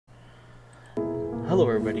Hello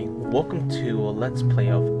everybody, welcome to a Let's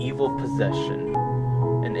Play of Evil Possession.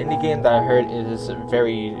 An indie game that I heard is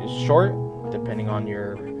very short, depending on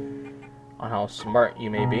how smart you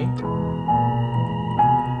may be.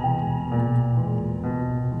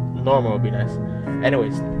 Normal would be nice.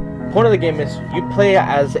 Anyways, point of the game is you play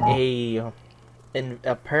as a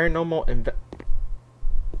paranormal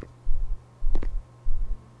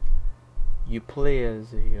you play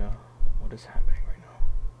as a what is happening right now?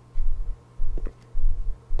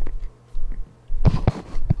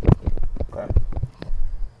 Okay.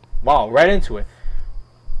 Wow, right into it.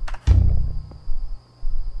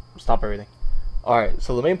 Stop everything. Alright,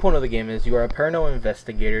 so the main point of the game is you are a paranormal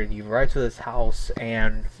investigator. You arrive to this house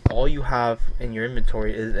and all you have in your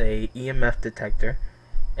inventory is a EMF detector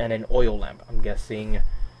and an oil lamp. I'm guessing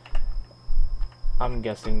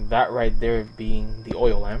that right there being the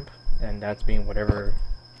oil lamp, and that's being whatever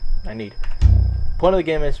I need. Point of the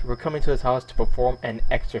game is we're coming to this house to perform an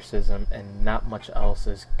exorcism, and not much else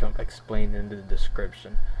is explained in the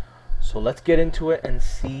description. So let's get into it and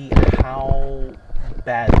see how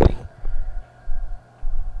badly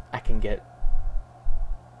I can get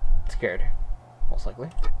scared, most likely.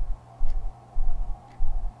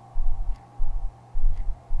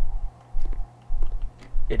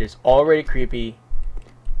 It is already creepy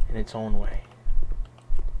in its own way.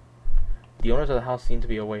 The owners of the house seem to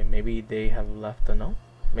be away. Maybe they have left a note?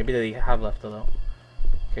 Maybe they have left a note.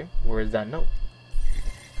 Okay, where is that note?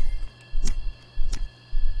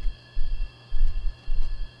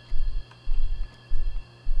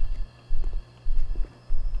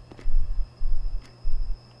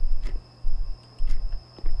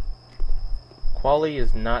 Quality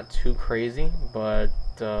is not too crazy, but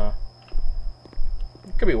it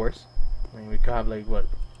could be worse. I mean, we could have like what?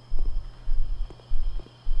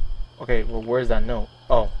 Okay, well, where's that note?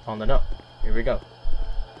 Oh, on the note. Here we go.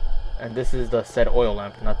 And this is the said oil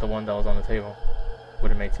lamp, not the one that was on the table. Would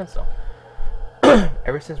have made sense though.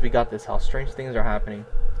 Ever since we got this house, strange things are happening.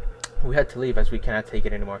 We had to leave as we cannot take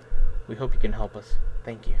it anymore. We hope you can help us.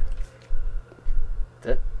 Thank you.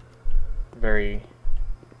 That's it.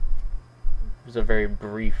 It was a very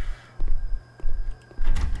brief.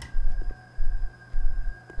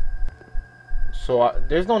 So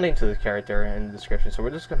there's no name to this character in the description, so we're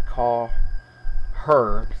just gonna call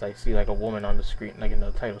her, because I see like a woman on the screen, like in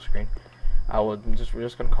the title screen. We're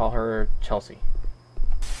just gonna call her Chelsea.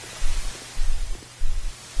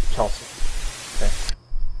 Chelsea. Okay.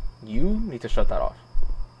 You need to shut that off.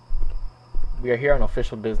 We are here on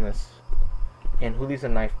official business, and who leaves a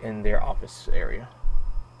knife in their office area?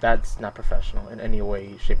 That's not professional in any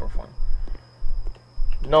way, shape, or form.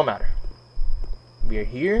 No matter. We are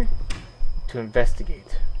here to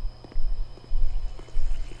investigate.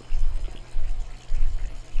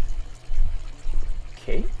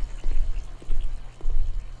 Okay.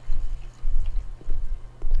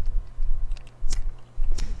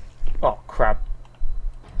 Oh, crap.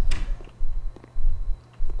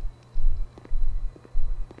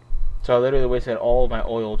 So I literally wasted all my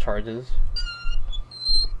oil charges.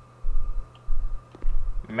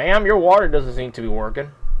 Ma'am, your water doesn't seem to be working.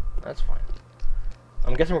 That's fine.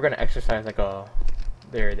 I'm guessing we're gonna exercise like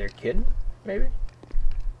their kid, maybe?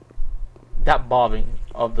 That bobbing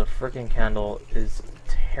of the freaking candle is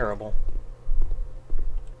terrible.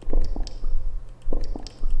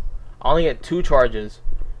 I only get 2 charges.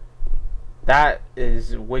 That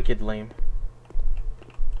is wicked lame.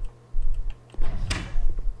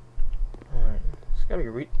 Alright, it's gotta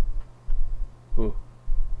be Ooh.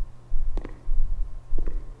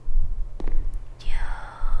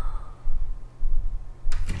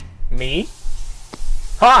 Me?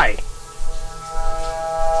 Hi!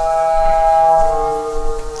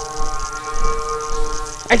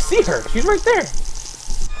 I see her! She's right there!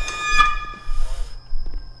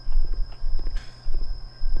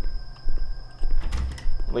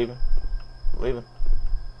 Leaving. Leaving.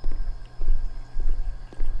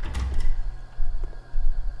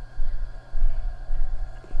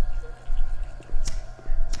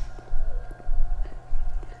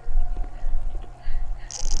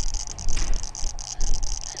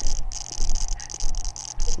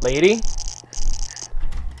 Lady?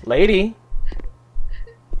 Lady?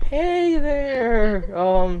 Hey there!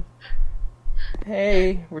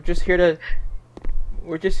 Hey, we're just here to...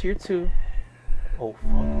 Oh, fuck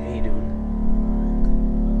me, dude.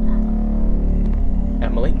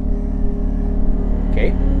 Emily?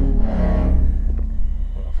 Okay.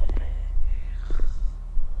 Oh, fuck me.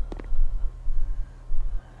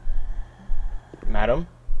 Madam?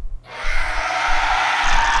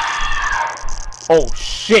 Oh,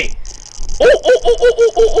 shit! Oh!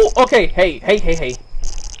 Okay, hey.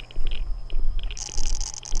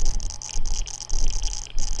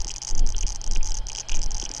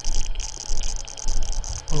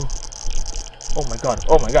 Oh my god.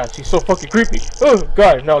 Oh my god. She's so fucking creepy. Oh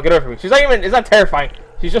god. No, get away from me. She's not even. It's not terrifying.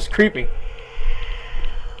 She's just creepy.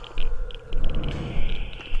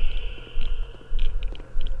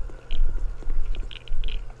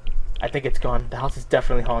 I think it's gone. The house is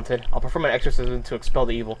definitely haunted. I'll perform an exorcism to expel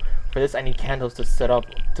the evil. For this, I need candles to set up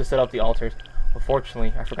the altars.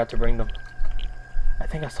 Unfortunately, I forgot to bring them. I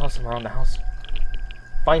think I saw some around the house.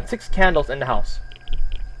 Find 6 candles in the house.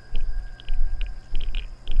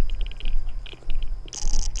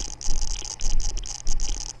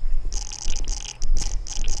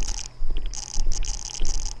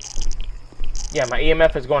 Yeah, my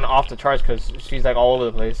EMF is going off the charts because she's like all over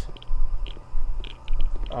the place.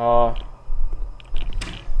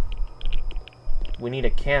 We need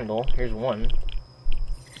a candle. Here's one.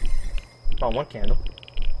 Oh, one candle.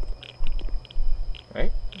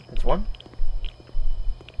 Right? That's one.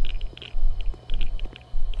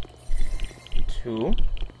 2.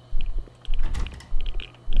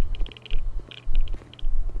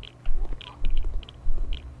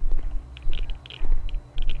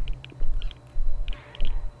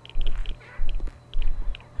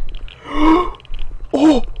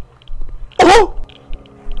 Oh! Oh!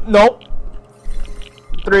 No.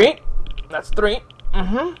 3. That's 3.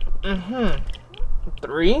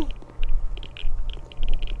 3.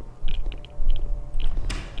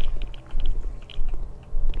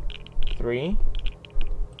 3.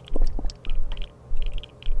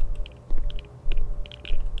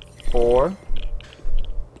 4.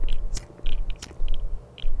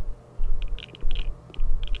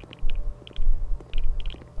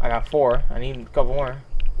 I got 4. I need a couple more.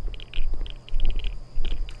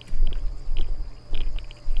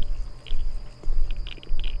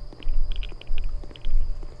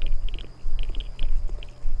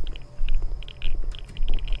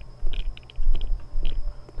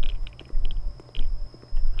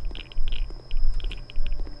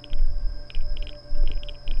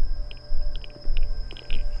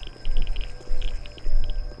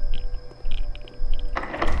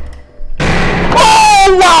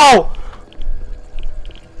 Wow!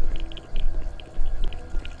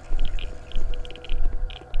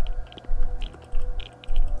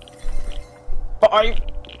 I...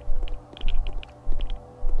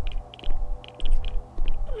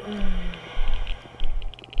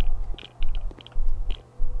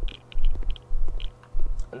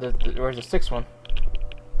 Where's the 6th one?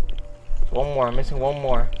 One more. I'm missing one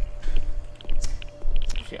more.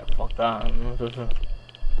 Shit, fuck that.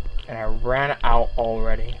 And I ran out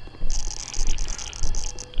already.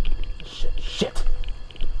 Shit.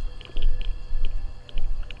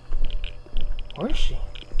 Where is she?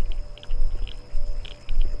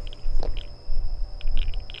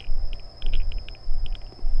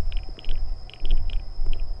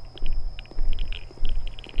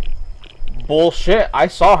 Bullshit, I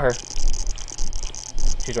saw her.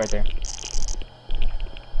 She's right there.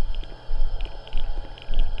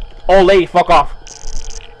 Oh, lady, fuck off.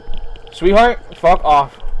 Sweetheart, fuck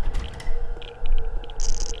off.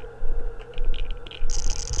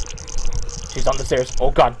 She's on the stairs.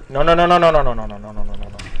 Oh god. No.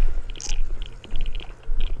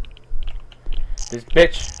 This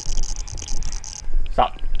bitch.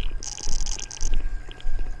 Stop.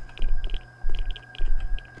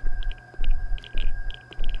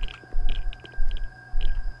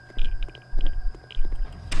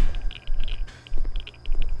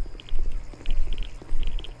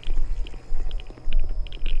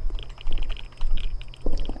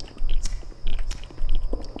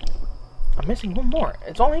 I'm missing one more.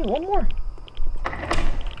 It's only one more.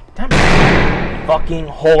 Damn it. Fucking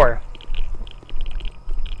whore.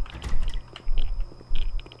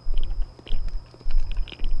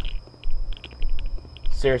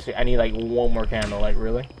 Seriously, I need like one more candle. Like,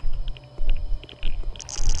 really?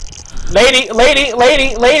 Lady,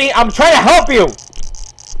 I'm trying to help you!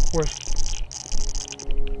 Where's she?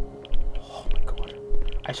 Oh my god.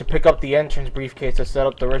 I should pick up the entrance briefcase to set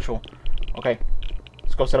up the ritual. Okay.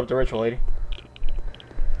 Let's go set up the ritual, lady.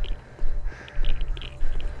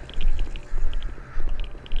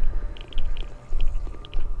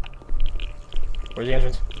 Where's the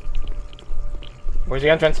entrance? Where's the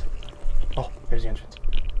entrance? Oh, there's the entrance.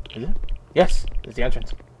 Is it? Yes, there's the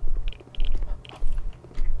entrance.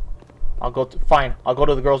 Fine, I'll go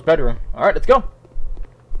to the girl's bedroom. Alright, let's go.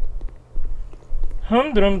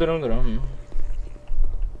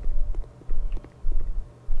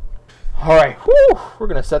 Alright, whew, we're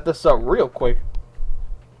gonna set this up real quick.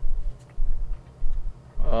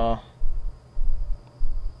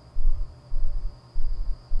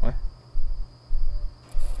 What?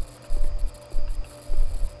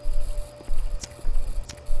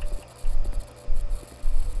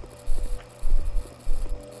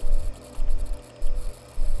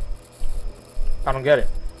 I don't get it.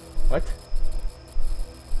 What?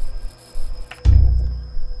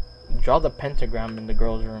 Draw the pentagram in the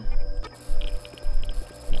girl's room.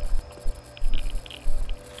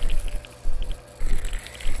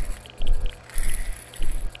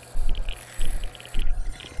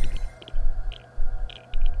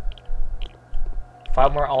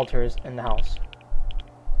 Five more altars in the house.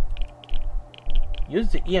 Use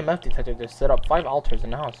the EMF detector to set up 5 altars in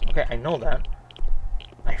the house. Okay, I know that.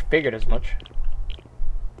 I figured as much.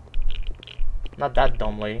 Not that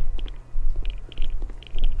dumb, lady.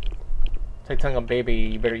 It's like telling a baby,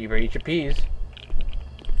 you better eat your peas.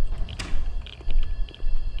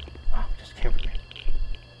 Oh, just came for me.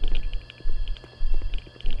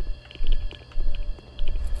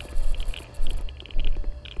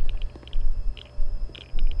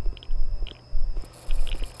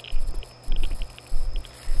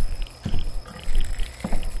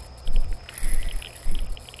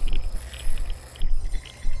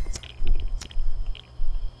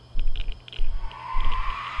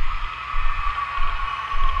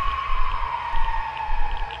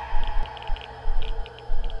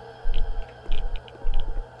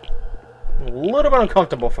 A little bit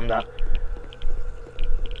uncomfortable from that.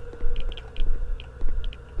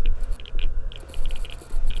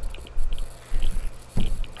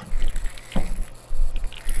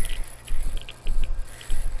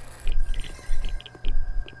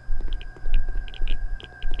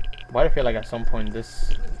 Why do I feel like at some point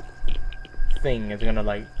this thing is gonna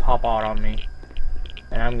like pop out on me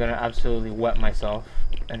and I'm gonna absolutely wet myself,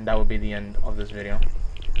 and that would be the end of this video.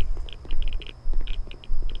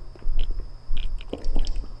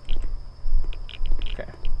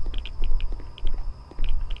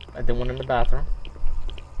 I did one in the bathroom.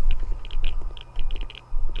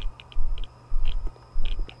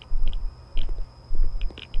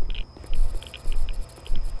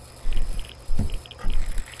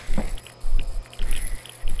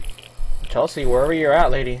 Chelsea, wherever you're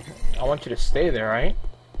at, lady, I want you to stay there, right?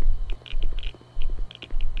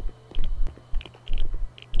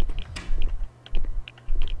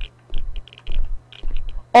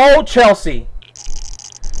 Oh, Chelsea!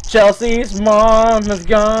 Chelsea's mom has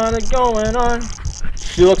got it going on.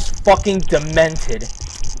 She looks fucking demented.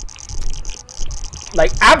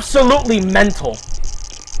 Like, absolutely mental.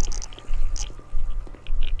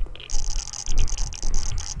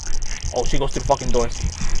 Oh, she goes through the fucking doors.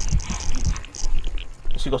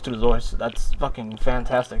 She goes through the doors. That's fucking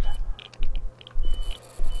fantastic.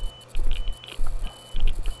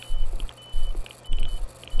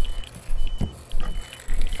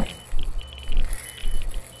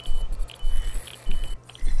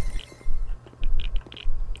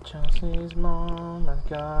 Chelsea's mom has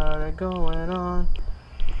got it going on.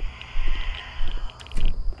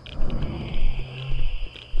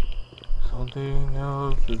 Something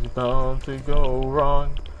else is bound to go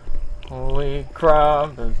wrong. Holy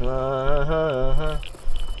crap.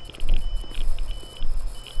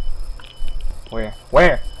 Where?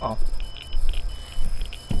 Where? Oh.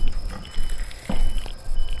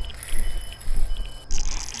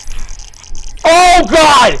 Oh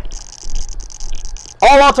God!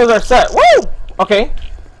 All altars are set. Woo! Okay.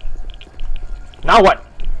 Now what?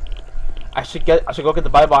 I should go get the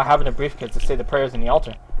Bible I have in the briefcase to say the prayers in the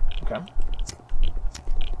altar. Okay.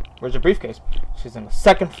 Where's your briefcase? She's on the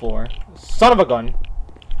second floor. Son of a gun.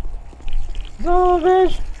 So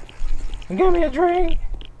bitch, give me a drink.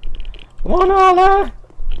 $1.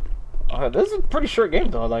 Okay, this is a pretty short game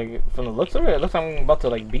though. Like from the looks of it, it looks like I'm about to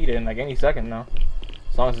like beat it in like any second now.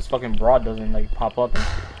 As long as this fucking broad doesn't like pop up and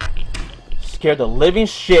scare the living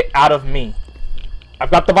shit out of me. I've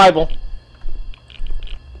got the Bible.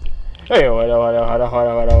 Hey,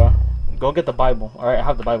 whatever. Go get the Bible. Alright, I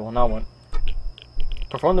have the Bible. Now what?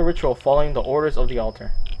 Perform the ritual following the orders of the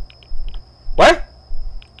altar. What?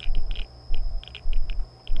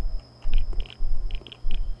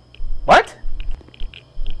 What?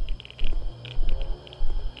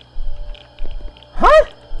 Huh?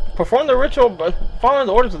 Perform the ritual following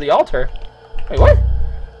the orders of the altar? Wait, what?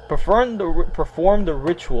 Perform the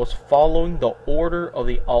rituals following the order of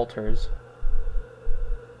the altars.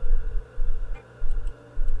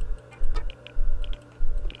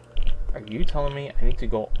 Are you telling me I need to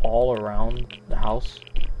go all around the house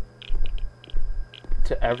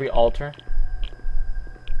to every altar?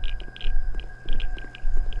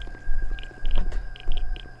 What?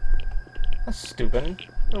 That's stupid.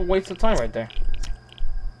 A waste of time right there.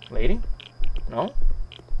 Lady? No?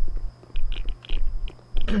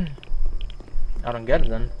 I don't get it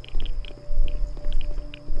then.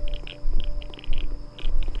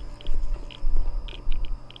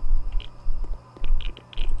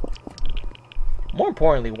 More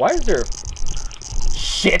importantly, why is there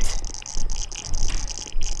shit?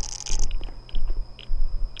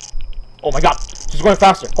 Oh my god, she's going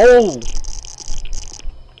faster. Oh,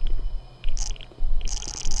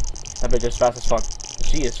 that bitch is fast as fuck.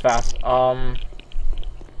 She is fast.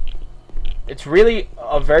 It's really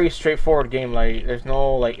a very straightforward game. Like, there's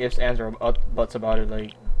no like ifs, ands, or buts about it.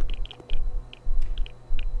 Like,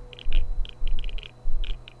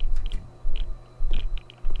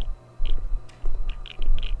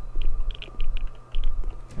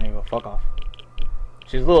 there you go. Fuck off.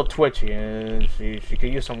 She's a little twitchy, and she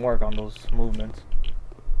could use some work on those movements.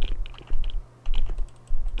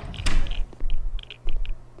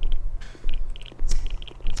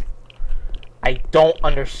 I don't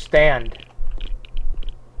understand.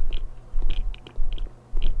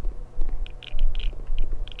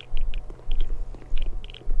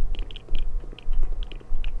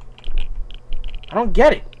 I don't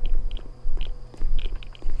get it.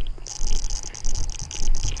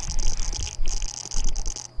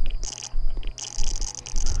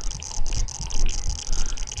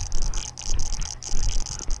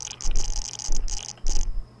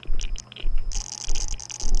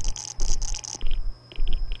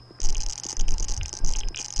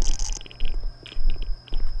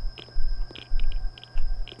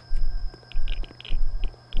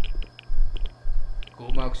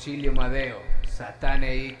 Cum auxilio Madeo, Satane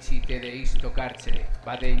ecci te deisto carcere,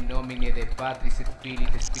 vade in nomine de Patris et Filii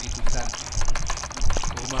et Spiritus Sancti.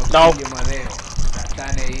 Cum auxilio Madeo,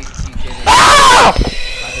 Satane ecci te deisto carcere,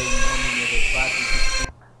 vade in nomine de Patris et Filii.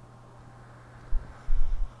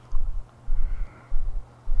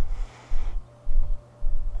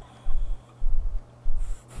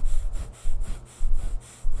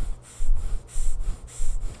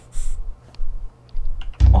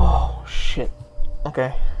 Oh shit.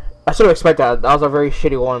 Okay. I should have expected that. That was a very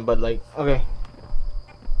shitty one, but like, okay.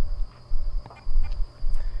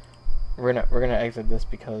 We're gonna exit this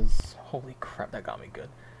because holy crap, that got me good.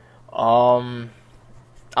 I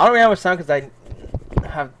don't really have much time because I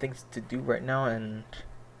have things to do right now, and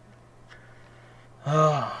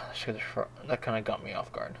that kind of got me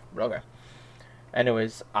off guard. But okay.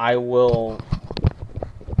 Anyways, I will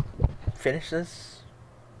finish this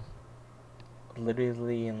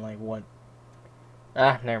literally in like what?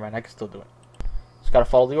 Ah, never mind. I can still do it. Just gotta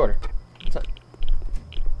follow the order. That's it.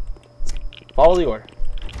 Follow the order.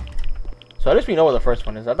 So at least we know where the first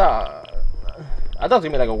one is. I thought it was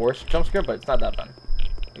gonna be like a worse jump scare, but it's not that bad.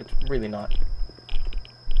 It's really not.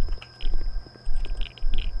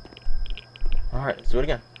 All right, let's do it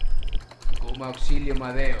again. Cum auxilio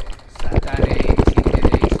Madeo, Satane ecci te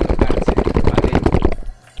deisto carcere, vade.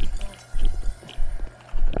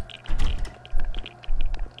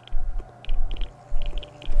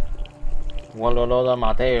 Walolola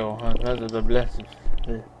Mateo. The blessed.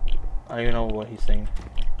 I don't even know what he's saying.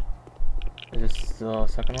 Is this the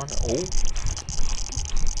second one? Oh.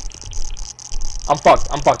 I'm fucked.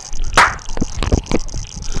 I'm fucked.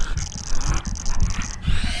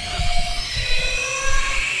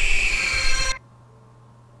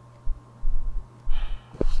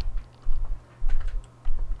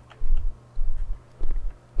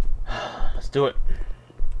 Let's do it.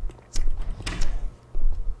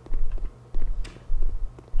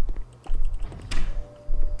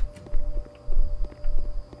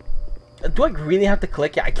 Do I really have to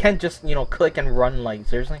click it? I can't just, you know, click and run, like,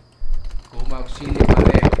 seriously? Cum auxilio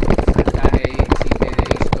Madeo, Satane ecci te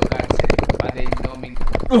deisto carcere, vade in nomine.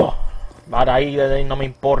 Vada ahí, no me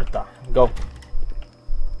importa. Go.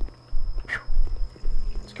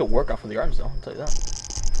 It's good work off of the arms, though, I'll tell you that.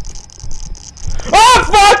 Oh,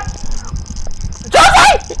 fuck!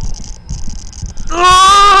 Josie!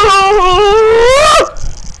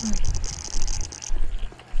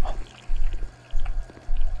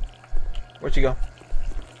 Where'd she go?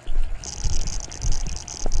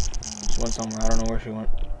 She went somewhere. I don't know where she went.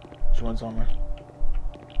 She went somewhere.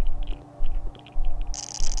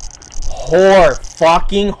 Whore!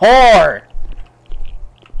 Fucking whore!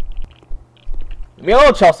 Leave me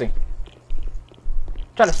alone, Chelsea. I'm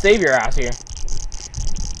trying to save your ass here.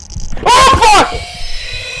 Oh, fuck!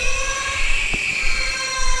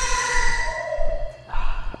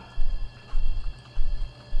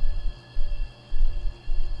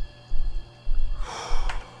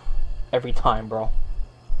 Every time, bro.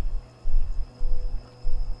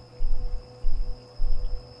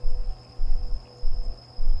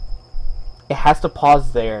 It has to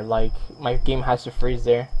pause there, like my game has to freeze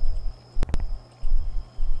there.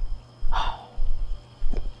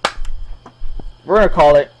 we're gonna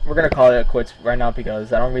call it. We're gonna call it quits right now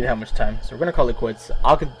because I don't really have much time. So we're gonna call it quits.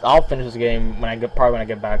 I'll finish this game when I get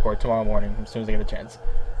back or tomorrow morning as soon as I get a chance.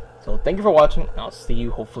 So thank you for watching. I'll see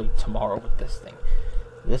you hopefully tomorrow with this thing.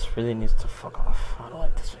 This really needs to fuck off. I don't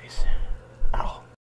like this face at all.